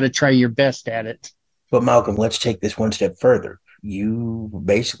you got to try your best at it. But Malcolm, let's take this one step further. You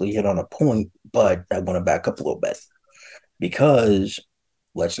basically hit on a point, but I want to back up a little bit because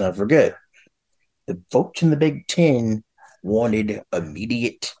let's not forget the folks in the Big Ten wanted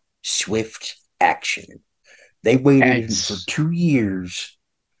immediate, swift action. They waited for 2 years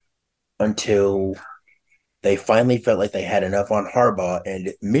until they finally felt like they had enough on Harbaugh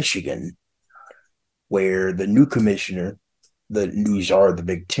and Michigan, where the new commissioner, the new czar of the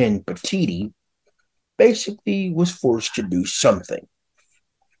Big Ten, Petiti, basically was forced to do something.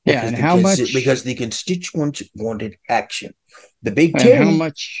 Yeah, and how much? Because the constituents wanted action. The Big Ten.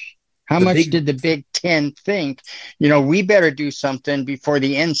 How much did the Big Ten think? We better do something before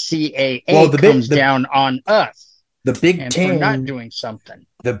the NCAA comes down on us. The Big Ten for not doing something.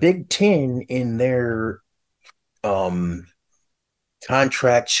 The Big Ten in their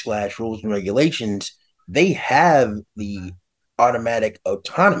contract / rules and regulations, they have the automatic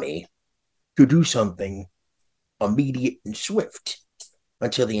autonomy to do something immediate and swift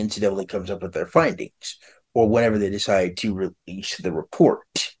until the NCAA comes up with their findings or whenever they decide to release the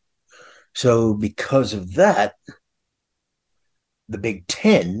report. So because of that, the Big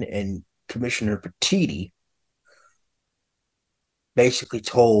Ten and Commissioner Petiti basically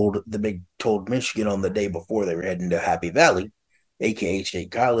told Michigan on the day before they were heading to Happy Valley, aka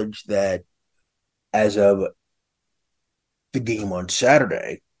State College, that as of the game on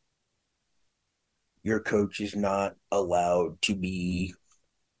Saturday, your coach is not allowed to be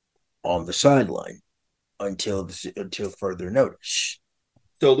on the sideline until further notice.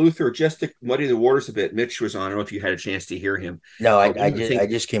 So Luther, just to muddy the waters a bit, Mitch was on. I don't know if you had a chance to hear him. No, I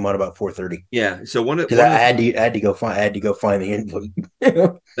just came on about 4:30. Yeah, so I had to go find the input.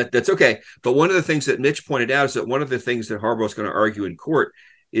 That's okay. But one of the things that Mitch pointed out is that one of the things that Harbaugh's going to argue in court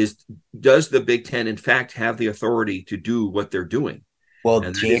is, does the Big Ten in fact have the authority to do what they're doing? Well,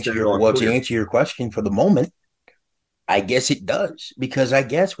 to answer your question, for the moment, I guess it does, because I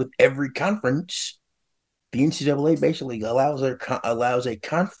guess with every conference, the NCAA basically allows a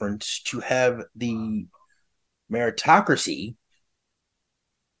conference to have the meritocracy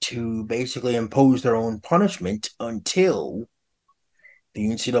to basically impose their own punishment until the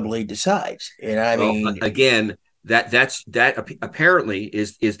NCAA decides. And I mean, again, that apparently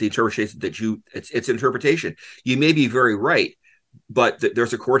is the interpretation that it's interpretation. You may be very right, but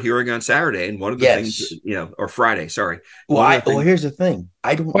there's a court hearing on Saturday, and one of the things, or Friday, sorry. Well, here's the thing.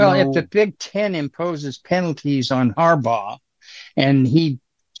 I don't know. Well, if the Big Ten imposes penalties on Harbaugh and he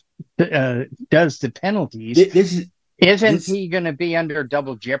does the penalties, isn't he going to be under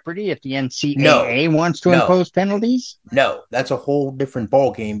double jeopardy if the NCAA wants to impose penalties? No, that's a whole different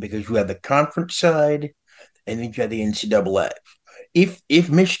ballgame because you have the conference side and then you have the NCAA. If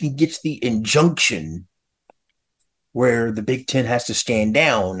Michigan gets the injunction where the Big Ten has to stand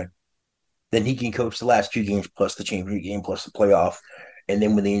down, then he can coach the last 2 games plus the championship game plus the playoff. And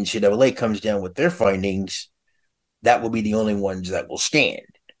then when the NCAA comes down with their findings, that will be the only ones that will stand.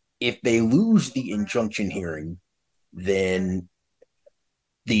 If they lose the injunction hearing, then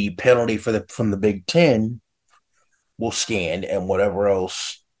the penalty from the Big Ten will stand, and whatever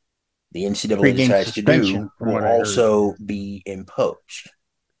else the NCAA decides to do will also be imposed.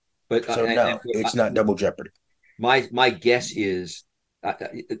 But so it's not double jeopardy. My guess is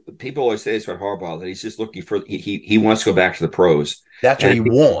people always say this about Harbaugh, that he's just looking for he wants to go back to the pros. That's what he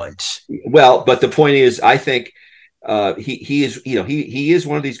wants. Well, but the point is, I think he is he is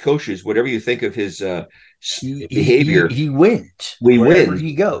one of these coaches. Whatever you think of his behavior, he wins. We win.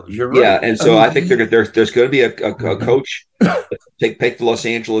 He goes. You're right. Yeah, and so I think there's going to be a coach take the Los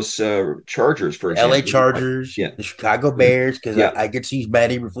Angeles Chargers, for example, LA Chargers, the Chicago Bears, because I could see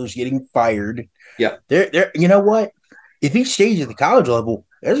Matt Eberflus getting fired. Yeah, they're you know what? If he stays at the college level,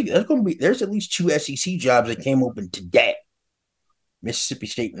 there's at least 2 SEC jobs that came open today: Mississippi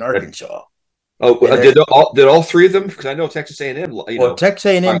State and Arkansas. Oh, did all 3 of them? Because I know Texas A&M. Texas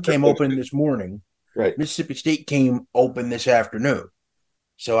A&M came open this morning. Right. Mississippi State came open this afternoon.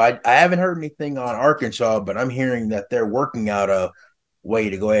 So I haven't heard anything on Arkansas, but I'm hearing that they're working out a way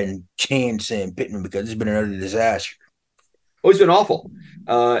to go ahead and change Sam Pittman because it's been another disaster. Oh, he's been awful.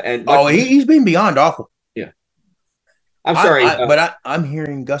 He's been beyond awful. Yeah. I'm sorry. But I'm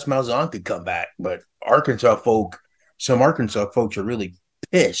hearing Gus Malzahn could come back, but some Arkansas folks are really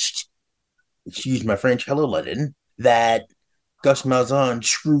pissed. Excuse my French, hello London, that Gus Malzahn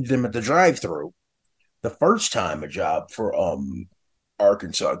screwed them at the drive-thru the first time a job for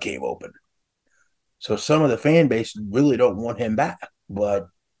Arkansas came open. So some of the fan base really don't want him back. But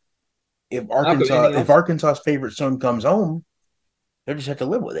if Arkansas's favorite son comes home, they just have to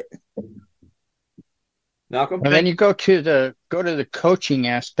live with it. Malcolm? Well, then you go to the coaching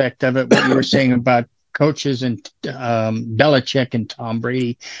aspect of it, what you were saying about coaches and Belichick and Tom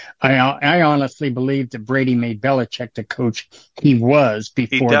Brady. I honestly believe that Brady made Belichick the coach he was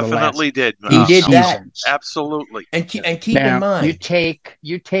before. He definitely did. He did that. Absolutely. And keep in mind, you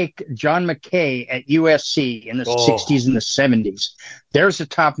take John McKay at USC in the 60s and the 70s. There's a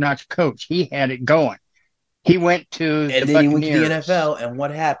top-notch coach. He had it going. He went to the Buccaneers. He went to the NFL, and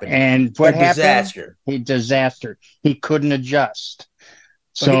what happened? And what happened? Disaster. He couldn't adjust.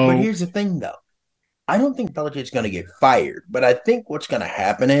 But here's the thing, though. I don't think Belichick's going to get fired, but I think what's going to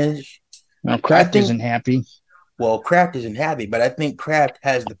happen is... Kraft isn't happy. Well, Kraft isn't happy, but I think Kraft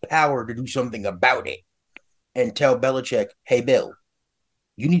has the power to do something about it and tell Belichick, hey, Bill,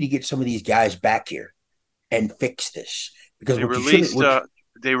 you need to get some of these guys back here and fix this. Because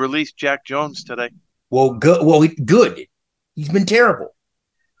they released Jack Jones today. Well, good. He's been terrible.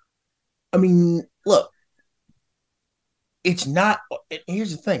 I mean, look, it's not...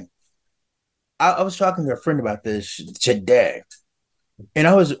 Here's the thing. I was talking to a friend about this today, and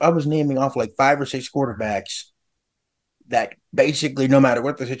I was naming off like 5 or 6 quarterbacks that basically, no matter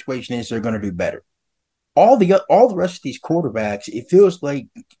what the situation is, they're going to do better. All the rest of these quarterbacks, it feels like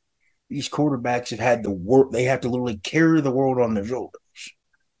these quarterbacks have had the work. They have to literally carry the world on their shoulders,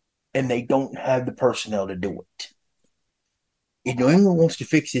 and they don't have the personnel to do it. If New England wants to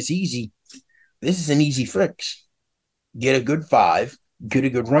fix this easy, this is an easy fix. Get a good 5, get a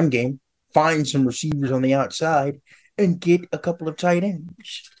good run game, find some receivers on the outside, and get a couple of tight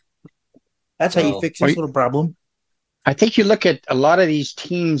ends. That's how you fix this little problem. I think you look at a lot of these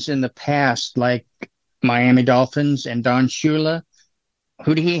teams in the past, like Miami Dolphins and Don Shula.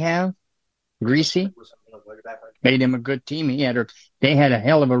 Who did he have? Greasy? Made him a good team. They had a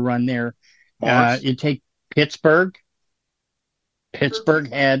hell of a run there. You take Pittsburgh.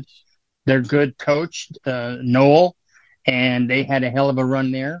 Pittsburgh had their good coach, Noel, and they had a hell of a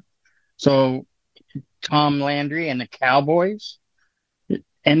run there. So Tom Landry and the Cowboys.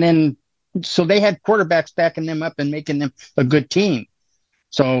 And then So they had quarterbacks backing them up and making them a good team.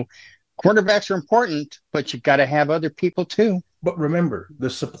 So quarterbacks are important, but you got to have other people too. But remember, the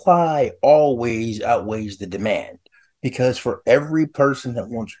supply always outweighs the demand, because for every person that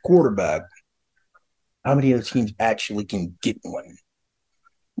wants a quarterback, how many of the teams actually can get one?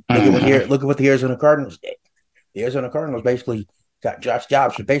 Look at what the Arizona Cardinals did. The Arizona Cardinals basically got Josh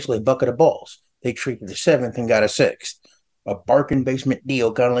Jacobs for basically a bucket of balls. They traded a seventh and got a sixth. A bargain basement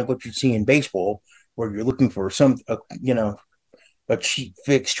deal, kind of like what you see in baseball, where you're looking for a cheap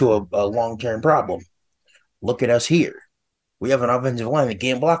fix to a long-term problem. Look at us here. We have an offensive line that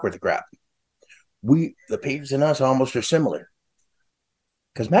can't block worth the crap. The Patriots and us almost are similar.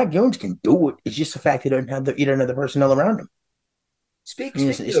 Because Mac Jones can do it. It's just the fact he doesn't have the personnel around him. Speaking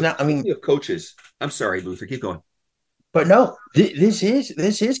of coaches, I'm sorry, Luther, keep going. But no, this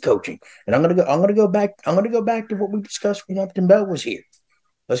is coaching, and I'm gonna go back to what we discussed when Upton Bell was here.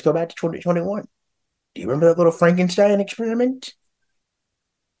 Let's go back to 2021. Do you remember that little Frankenstein experiment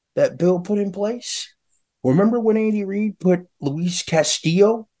that Bill put in place? Remember when Andy Reid put Luis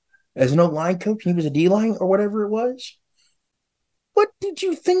Castillo as an O-line coach and he was a D-line or whatever it was? What did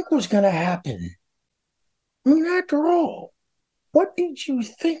you think was going to happen? I mean, after all, what did you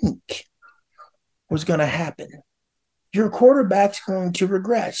think was going to happen? Your quarterback's going to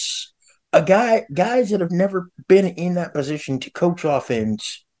regress. Guys that have never been in that position to coach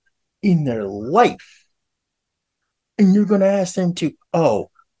offense in their life, and you're going to ask them to,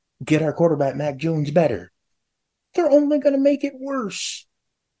 get our quarterback Mac Jones better. They're only going to make it worse.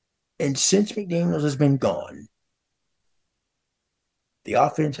 And since McDaniels has been gone, the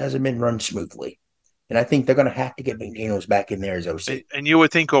offense hasn't been run smoothly. And I think they're going to have to get McDaniels back in there as OC. And you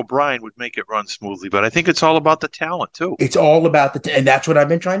would think O'Brien would make it run smoothly, but I think it's all about the talent too. It's all about and that's what I've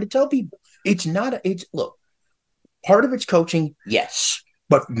been trying to tell people. Look, part of it's coaching, yes,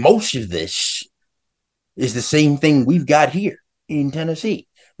 but most of this is the same thing we've got here in Tennessee.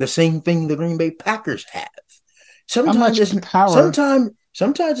 The same thing the Green Bay Packers have. Sometimes it's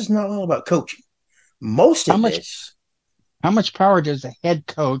not all about coaching. How much power does the head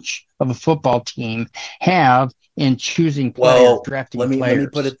coach of a football team have in choosing players, drafting players? Let me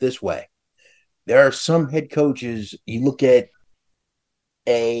put it this way. There are some head coaches, you look at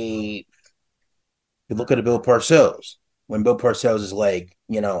Bill Parcells. When Bill Parcells is like,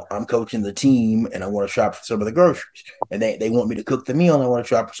 I'm coaching the team and I want to shop for some of the groceries. And they want me to cook the meal and I want to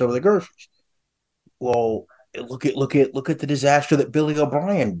shop for some of the groceries. Well, look at the disaster that Billy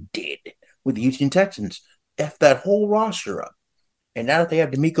O'Brien did with the Houston Texans. F that whole roster up. And now that they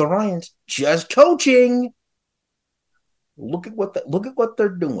have D'Amico Ryans just coaching, look at what they're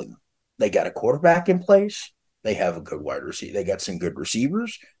doing. They got a quarterback in place. They have a good wide receiver. They got some good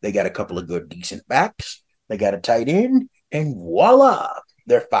receivers. They got a couple of good, decent backs. They got a tight end, and voila,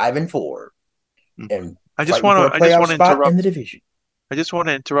 they're 5-4. And I just want to interrupt in the division. I just want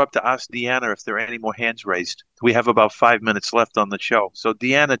to interrupt to ask Deanna if there are any more hands raised. We have about 5 minutes left on the show. So,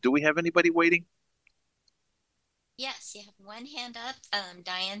 Deanna, do we have anybody waiting? Yes, you have one hand up,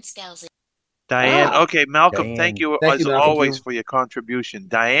 Diane Scalzi. Diane, okay, Malcolm, Diane. thank you Thank you, Malcolm, always for your contribution.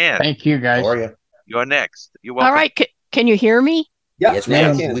 Diane, Thank you, guys. How are you? you're next. You're welcome. All right, can you hear me? Yeah, Yes,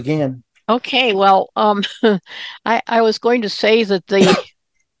 ma'am. We can. Okay, well, I was going to say that the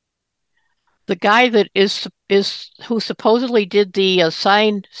guy that is who supposedly did the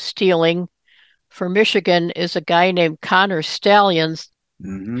sign stealing for Michigan is a guy named Connor Stallions,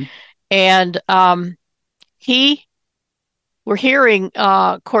 and we're hearing,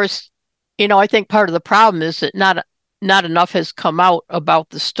 of course, I think part of the problem is that not enough has come out about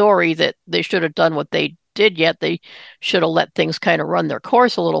the story that they should have done what they did yet. They should have let things kind of run their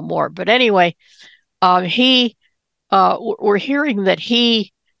course a little more. But anyway, we're hearing that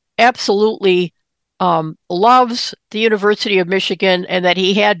he absolutely loves the University of Michigan and that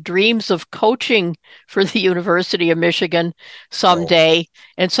he had dreams of coaching for the University of Michigan someday.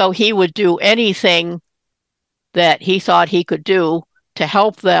 And so he would do anything that he thought he could do to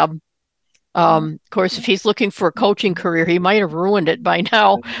help them. Of course, if he's looking for a coaching career, he might have ruined it by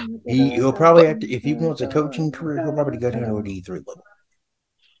now. He'll probably have to, if he wants a coaching career, he'll probably go down to a D3 level.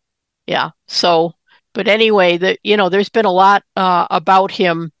 Yeah. So, but anyway, there's been a lot about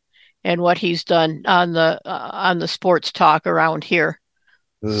him and what he's done on the sports talk around here.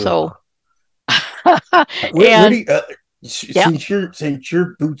 So, since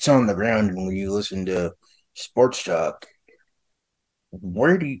you're boots on the ground and when you listen to sports talk,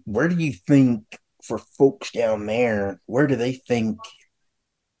 where do you think, for folks down there, where do they think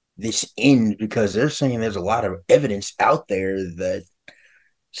this ends? Because they're saying there's a lot of evidence out there that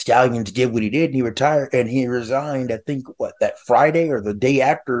Stallions did what he did, and he retired and he resigned. I think that Friday or the day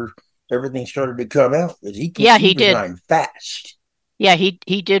after everything started to come out. He did. resigned fast. Yeah,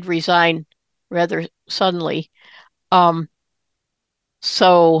 he did resign rather suddenly.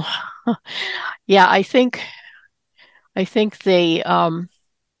 So yeah, I think they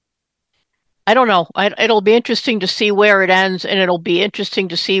I don't know. It'll be interesting to see where it ends, and it'll be interesting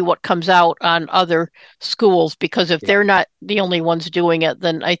to see what comes out on other schools, because if they're not the only ones doing it,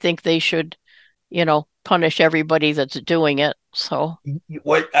 then I think they should, punish everybody that's doing it. So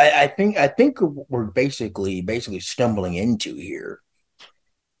what I think we're basically stumbling into here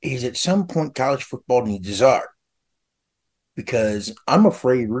is at some point college football needs a czar, because I'm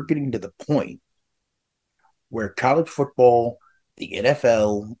afraid we're getting to the point where college football, the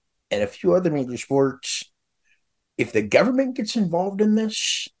NFL, and a few other major sports, if the government gets involved in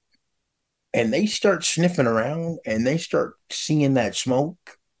this and they start sniffing around and they start seeing that smoke,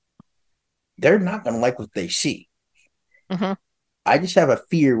 they're not going to like what they see. Mm-hmm. I just have a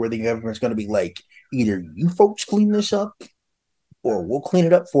fear where the government's going to be like, either you folks clean this up or we'll clean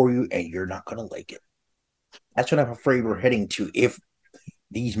it up for you and you're not going to like it. That's what I'm afraid we're heading to if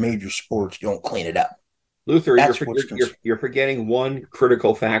these major sports don't clean it up. Luther, you're forgetting one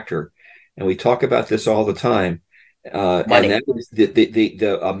critical factor, and we talk about this all the time, and that is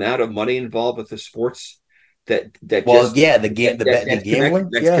the amount of money involved with the sports the gambling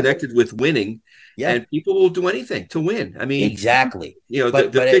that's connected with winning, and people will do anything to win. I mean, exactly.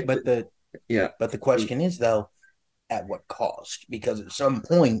 But the question is, though, at what cost? Because at some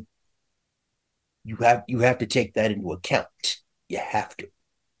point, you have to take that into account. You have to.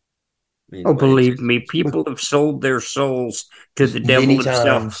 Believe me, people have sold their souls to the devil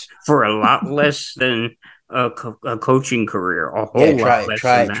himself for a lot less than a coaching career. A whole lot less.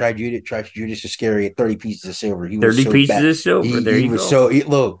 Try Judas Iscariot, 30 pieces of silver. He was 30 pieces of silver. There you go.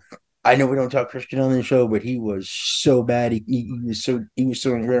 Look, I know we don't talk Christian on the show, but he was so bad. He was so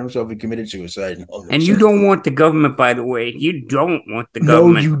around himself and committed suicide. And you don't want the government, by the way. You don't want the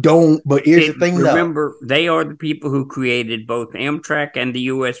government. No, you don't. But here's the thing, remember, they are the people who created both Amtrak and the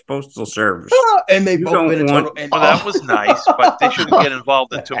U.S. Postal Service. And they both been well, that was nice, but they shouldn't get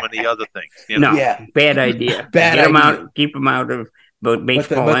involved in too many other things. No, bad idea. Keep them out of both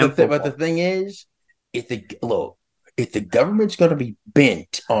baseball and football. But the thing is, if the government's going to be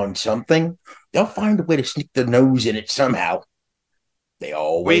bent on something, they'll find a way to sneak their nose in it somehow. They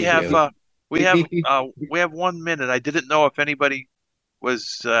always do. We have 1 minute. I didn't know if anybody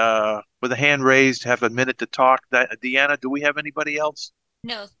was with a hand raised, have a minute to talk. Deanna, do we have anybody else?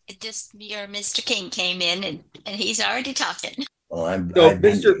 No, just your Mr. King came in and he's already talking. Well,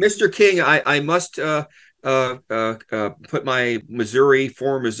 Mr. King, I must put my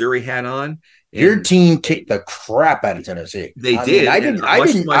Missouri hat on. Your team kicked the crap out of Tennessee. They did. I didn't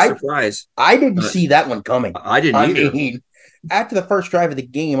see that one coming. I didn't either. After the first drive of the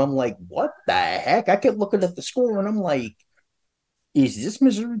game, I'm like, what the heck? I kept looking at the score and I'm like, is this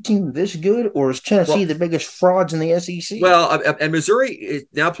Missouri team this good, or is Tennessee the biggest frauds in the SEC? Well, and Missouri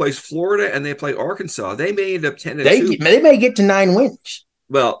now plays Florida and they play Arkansas. They may end up 10-2. They may get to 9 wins.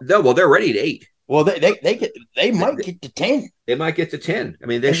 Well, no. Well, they're ready at 8. Well, they might get to 10. They might get to 10. I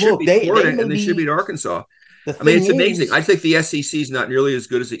mean, they should beat Florida and they should beat Arkansas. I mean, it's amazing. I think the SEC is not nearly as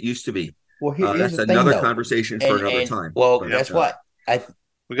good as it used to be. Well, that's another conversation for another time. Well, guess what?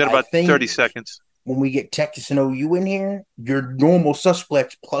 We got about 30 seconds. When we get Texas and OU in here, your normal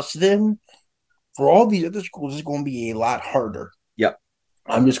suspects plus them, for all these other schools, is going to be a lot harder. Yep.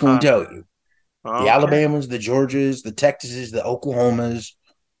 I'm just going to tell you. The Alabamas, the Georgias, the Texases, the Oklahomas,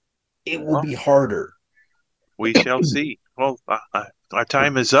 it will be harder. We shall see. Well, our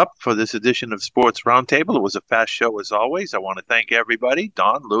time is up for this edition of Sports Roundtable. It was a fast show as always. I want to thank everybody,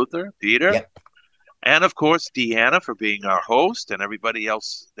 Don, Luther, Peter, and of course, Deanna for being our host, and everybody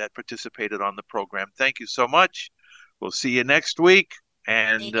else that participated on the program. Thank you so much. We'll see you next week,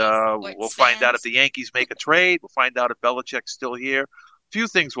 and we'll find out if the Yankees make a trade. We'll find out if Belichick's still here. A few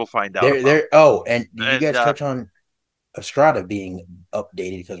things we'll find out. And you guys touch on Estrada being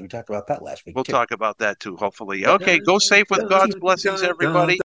updated, because we talked about that last week. We'll talk about that too, hopefully. Okay, go safe with God's blessings, everybody.